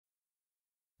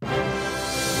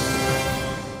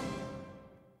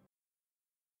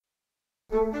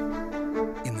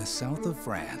In the south of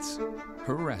France,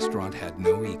 her restaurant had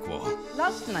no equal.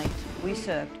 Last night, we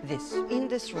served this. In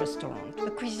this restaurant,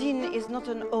 the cuisine is not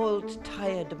an old,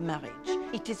 tired marriage.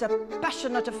 It is a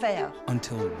passionate affair.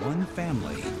 Until one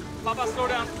family... Papa, slow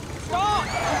down. Stop!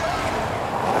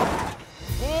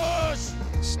 Push!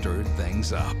 Stirred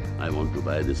things up. I want to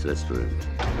buy this restaurant.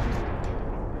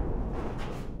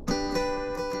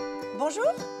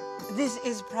 Bonjour. This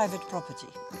is private property.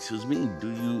 Excuse me,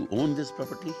 do you own this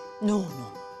property? No,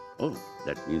 no. Oh,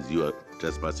 that means you are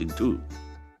trespassing too.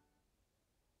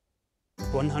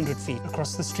 100 feet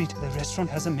across the street, the restaurant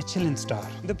has a Michelin star.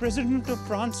 The president of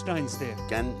France dines there.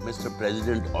 Can Mr.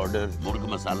 President order murg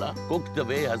masala cooked the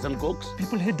way Hassan cooks?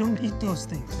 People here don't eat those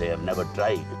things. They have never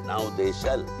tried. Now they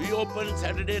shall. We open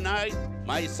Saturday night.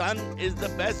 My son is the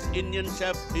best Indian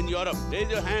chef in Europe. Raise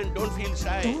your hand. Don't feel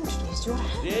shy. Don't raise your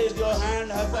hand. Raise your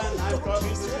hand, Hassan. I'm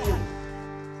talking to you.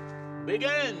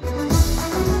 Begin.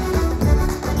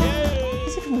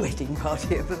 Is it a wedding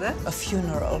party over there? A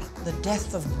funeral. The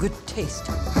death of good taste.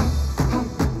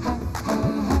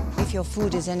 If your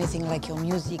food is anything like your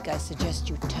music, I suggest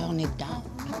you turn it down.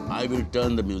 I will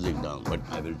turn the music down, but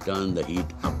I will turn the heat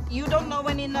up. You don't know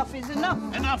when enough is enough.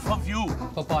 Enough of you.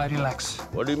 Papa, relax.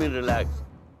 What do you mean relax?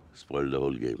 Spoil the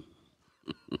whole game.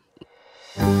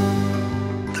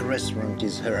 The restaurant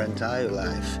is her entire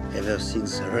life, ever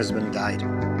since her husband died.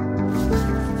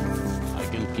 I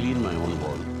can clean my own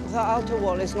wall. The outer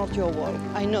wall is not your wall.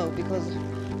 I know, because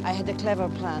I had a clever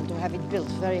plan to have it built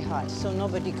very high, so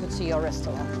nobody could see your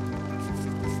restaurant.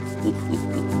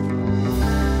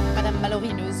 Madame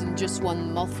Mallory knows in just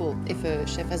one mouthful if a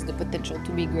chef has the potential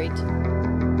to be great.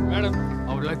 Madam,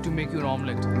 I would like to make you an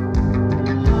omelette.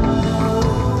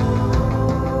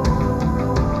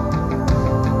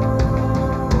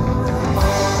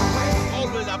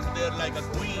 Always up there like a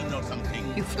queen or something.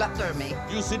 You flatter me.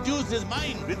 You seduce his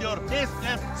mind with your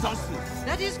tasteless sauces.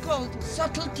 That is called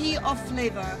subtlety of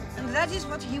flavor, and that is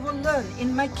what he will learn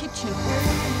in my kitchen.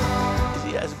 Is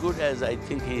he as good as I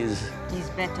think he is? He's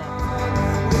better. I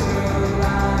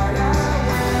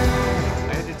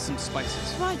added some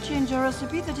spices. Why change a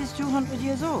recipe that is 200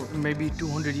 years old? Maybe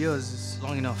 200 years is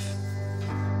long enough.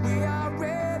 We are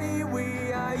ready,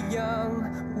 we are young,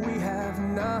 we have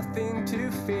nothing to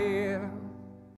fear.